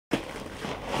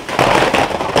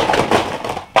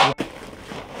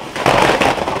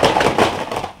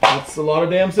It's a lot of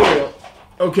damn cereal.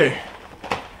 Okay.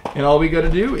 And all we gotta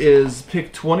do is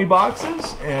pick 20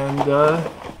 boxes and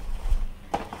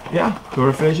yeah,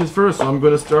 whoever finishes first. So I'm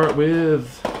gonna start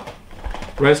with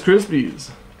Rice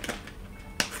Krispies.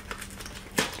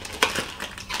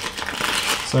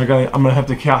 So I'm gonna have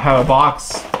to have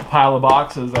a pile of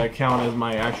boxes that I count as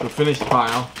my actual finished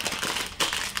pile.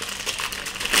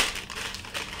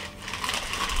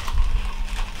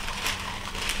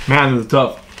 Man, this is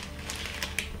tough.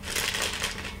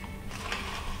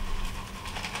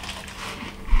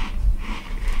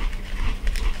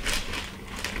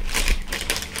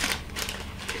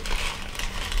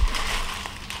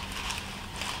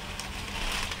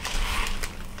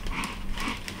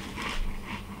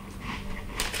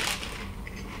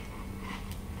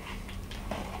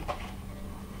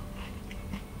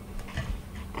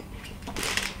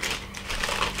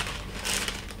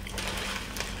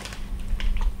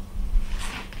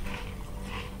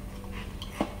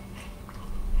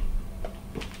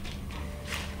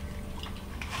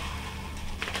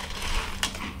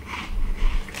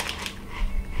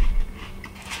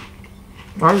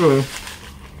 I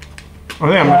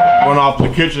think I'm going off to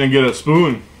the kitchen and get a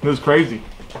spoon. This is crazy.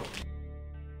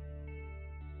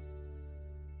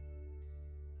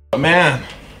 But man,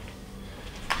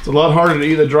 it's a lot harder to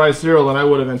eat a dry cereal than I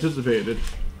would have anticipated.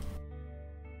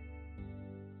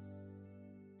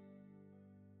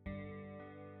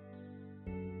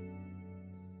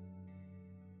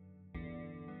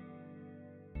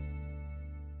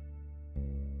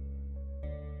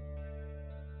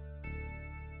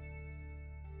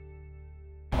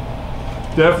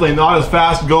 Definitely not as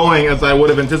fast going as I would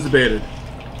have anticipated.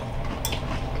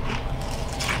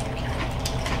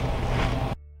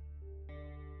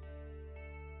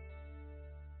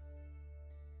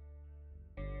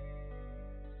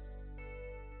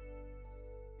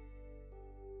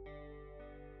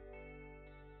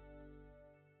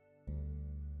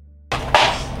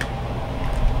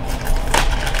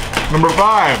 Number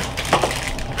 5,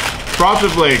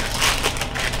 Frosted Flakes.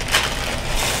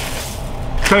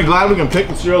 Kind of glad we can pick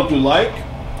the cereals we like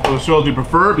or the cereals we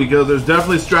prefer, because there's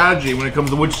definitely strategy when it comes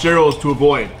to which cereals to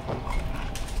avoid.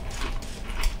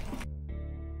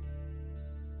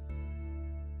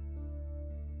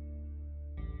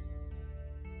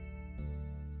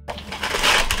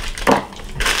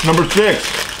 Number 6,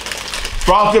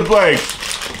 Frosted Flakes,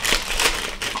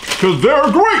 because they're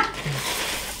great.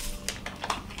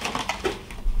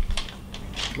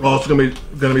 Oh, it's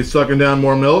gonna be sucking down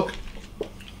more milk.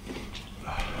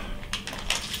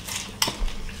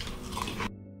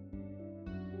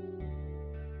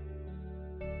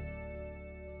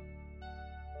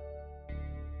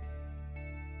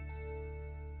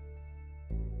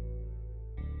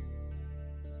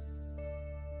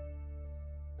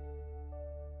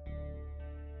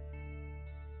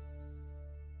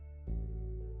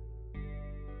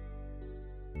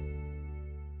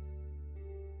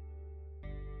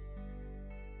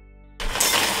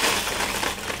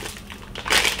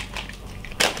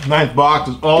 Ninth box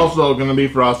is also going to be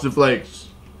Frosted Flakes.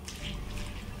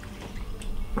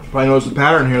 You probably notice the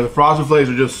pattern here. The Frosted Flakes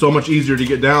are just so much easier to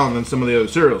get down than some of the other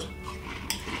cereals.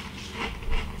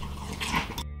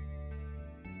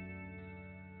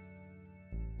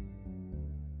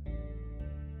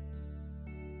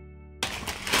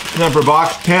 And then for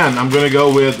box 10, I'm going to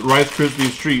go with Rice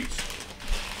Krispies Treats,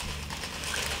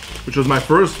 which was my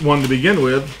first one to begin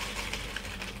with.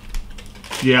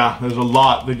 Yeah, there's a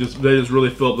lot. They just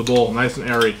really fill up the bowl, nice and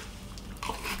airy.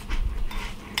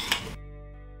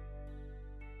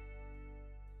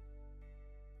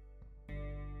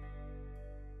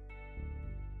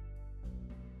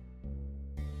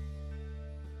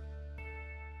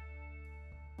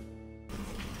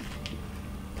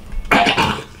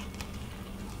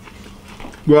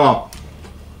 Well,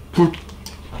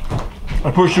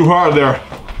 I pushed too hard there.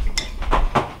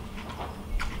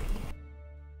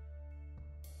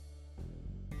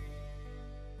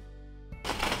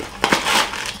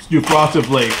 Do Frosted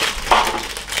Flakes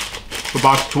for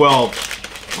box 12.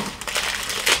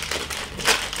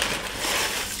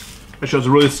 That shows a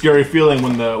really scary feeling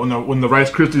when the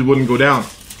Rice Krispies wouldn't go down.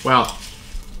 Wow.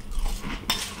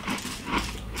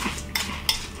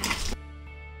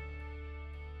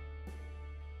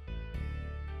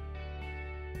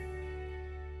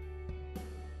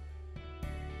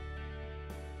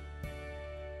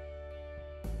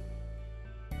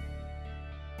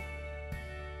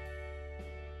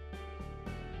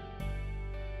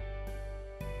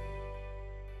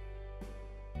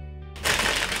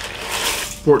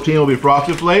 $14 will be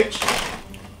Frosted Flakes.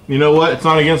 You know what? It's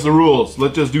not against the rules.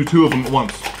 Let's just do 2 of them at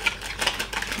once.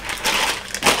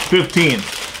 $15.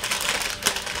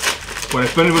 When I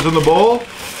finish what's in the bowl,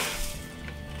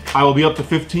 I will be up to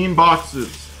 15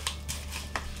 boxes.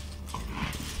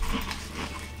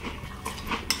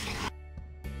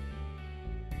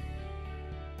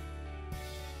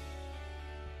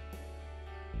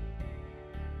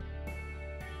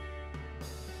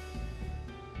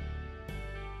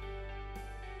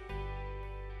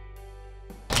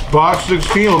 Box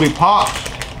 16 will be popped.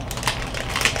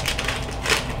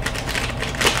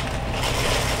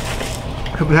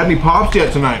 Haven't had any pops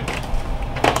yet tonight.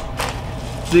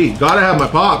 See, gotta have my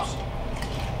pops.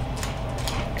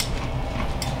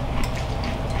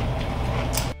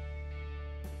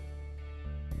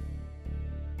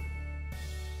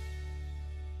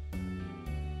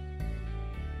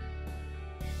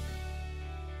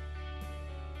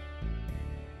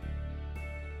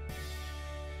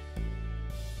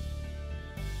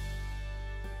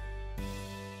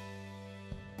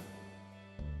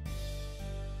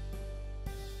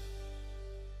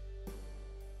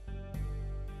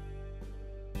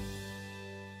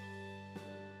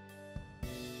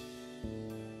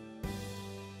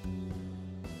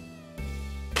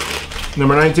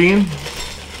 Number 19.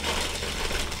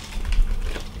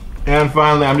 And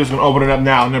finally, I'm just gonna open it up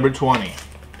now, number 20.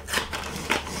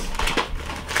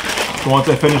 So once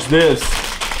I finish this,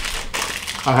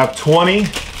 I have 20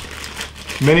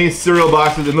 mini cereal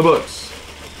boxes in the books.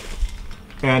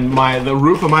 And the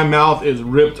roof of my mouth is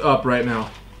ripped up right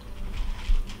now.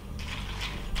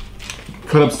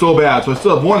 Cut up so bad. So I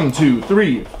still have 1, 2,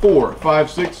 3, 4,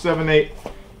 5, 6, 7, 8,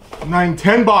 9,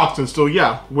 10 boxes. So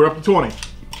yeah, we're up to 20.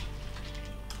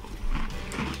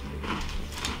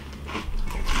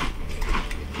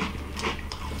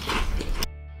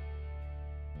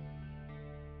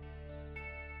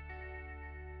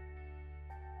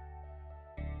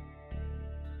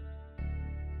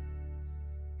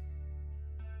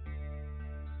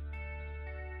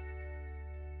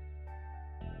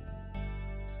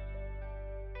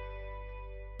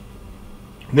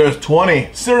 There's 20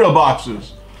 cereal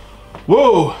boxes.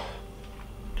 Whoa!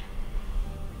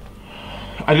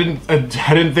 I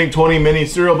didn't think 20 mini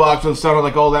cereal boxes sounded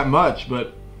like all that much,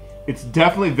 but it's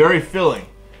definitely very filling.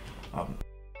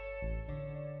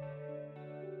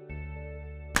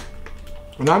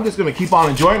 And I'm just gonna keep on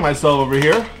enjoying myself over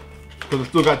here because I've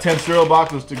still got 10 cereal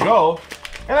boxes to go,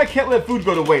 and I can't let food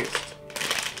go to waste.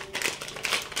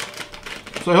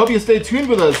 So I hope you stay tuned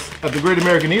with us at the Great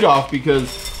American Eat Off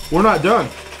because we're not done.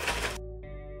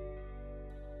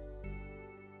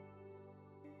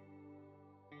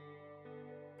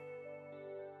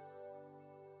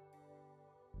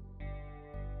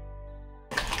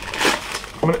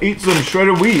 I'm gonna eat some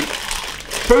shredded wheat.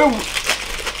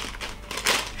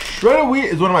 Shredded wheat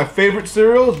is one of my favorite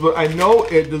cereals, but I know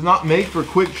it does not make for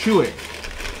quick chewing.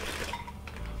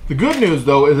 The good news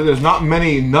though is that there's not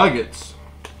many nuggets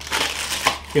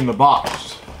in the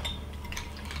box.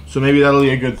 So maybe that'll be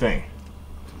a good thing.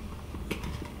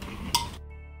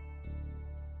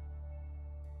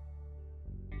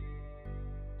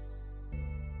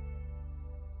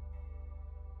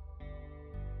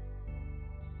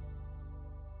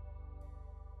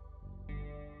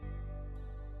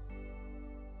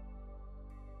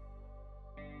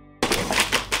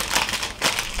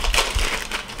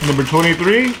 Number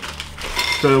 23,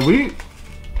 shredded wheat.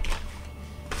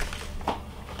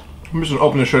 I'm just gonna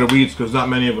open the shredded wheats because not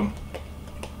many of them.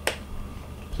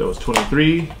 So it's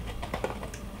 23.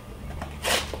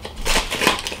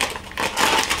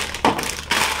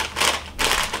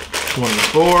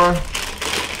 24.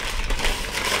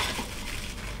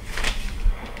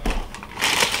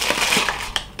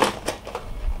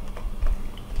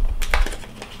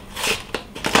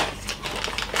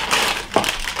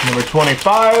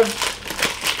 25.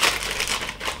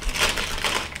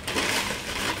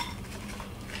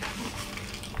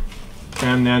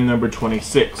 And then number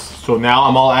 26. So now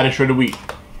I'm all out of shredded wheat.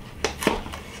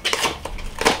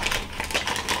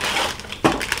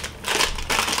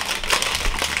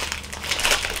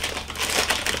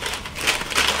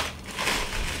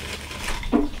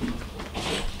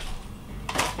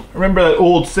 Remember that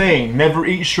old saying, never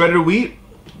eat shredded wheat?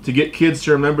 To get kids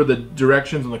to remember the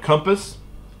directions on the compass.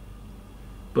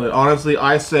 But honestly,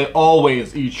 I say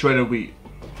always eat shredded wheat.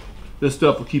 This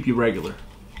stuff will keep you regular.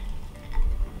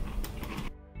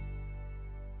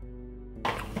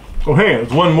 Oh hey,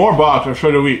 there's one more box of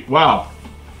shredded wheat. Wow.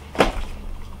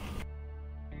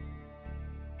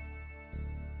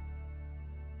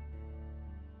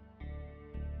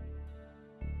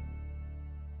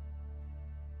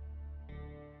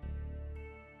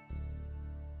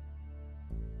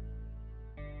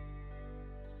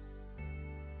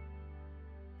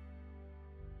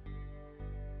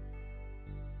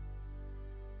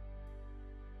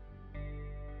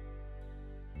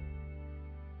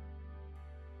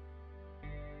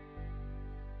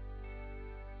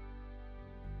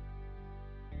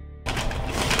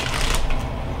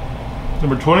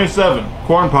 Number 27,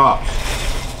 Corn Pops.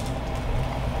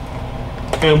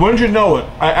 And wouldn't you know it,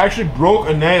 I actually broke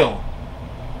a nail.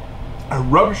 I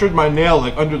ruptured my nail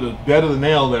like under the bed of the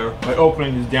nail there by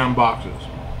opening these damn boxes.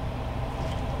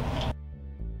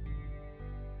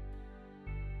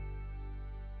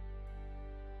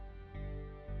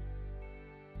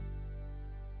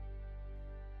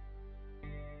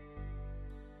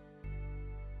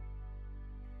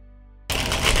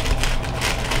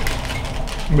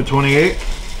 Number 28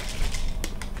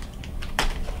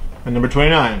 and number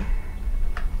 29.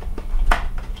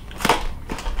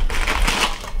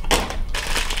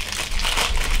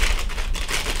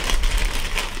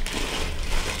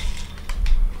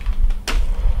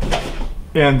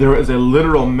 And there is a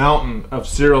literal mountain of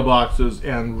cereal boxes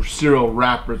and cereal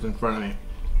wrappers in front of me.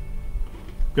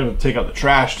 I'm gonna take out the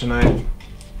trash tonight.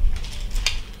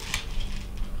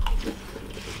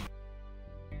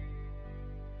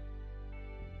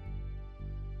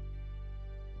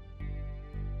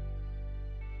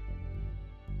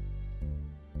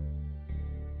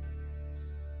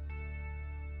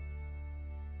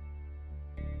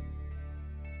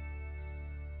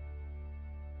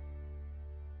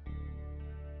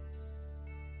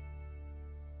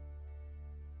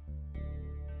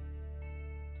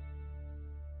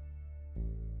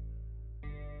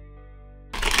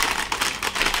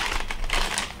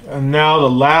 And now the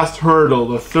last hurdle,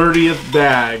 the 30th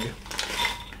bag.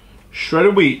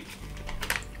 Shredded wheat.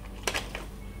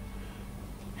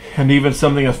 And even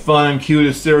something as fun and cute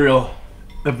as cereal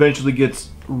eventually gets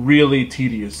really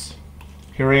tedious.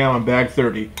 Here I am on bag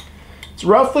 30. It's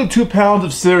roughly 2 pounds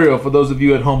of cereal for those of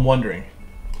you at home wondering.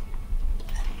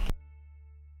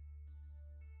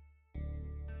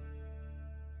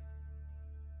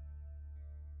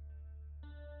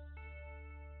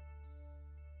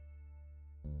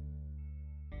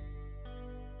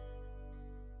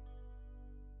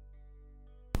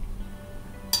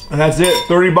 And that's it,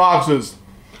 30 boxes.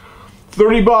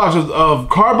 30 boxes of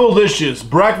Carbolicious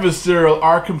breakfast cereal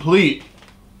are complete.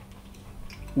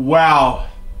 Wow.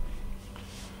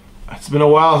 It's been a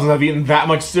while since I've eaten that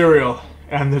much cereal,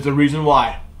 and there's a reason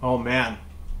why. Oh man.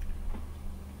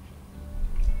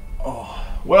 Oh,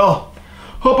 well,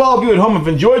 hope all of you at home have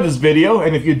enjoyed this video,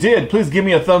 and if you did, please give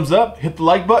me a thumbs up, hit the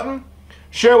like button,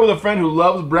 share it with a friend who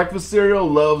loves breakfast cereal,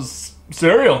 loves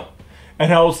cereal,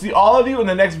 and I will see all of you in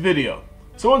the next video.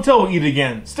 So until we eat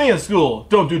again, stay in school,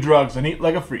 don't do drugs, and eat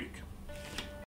like a freak.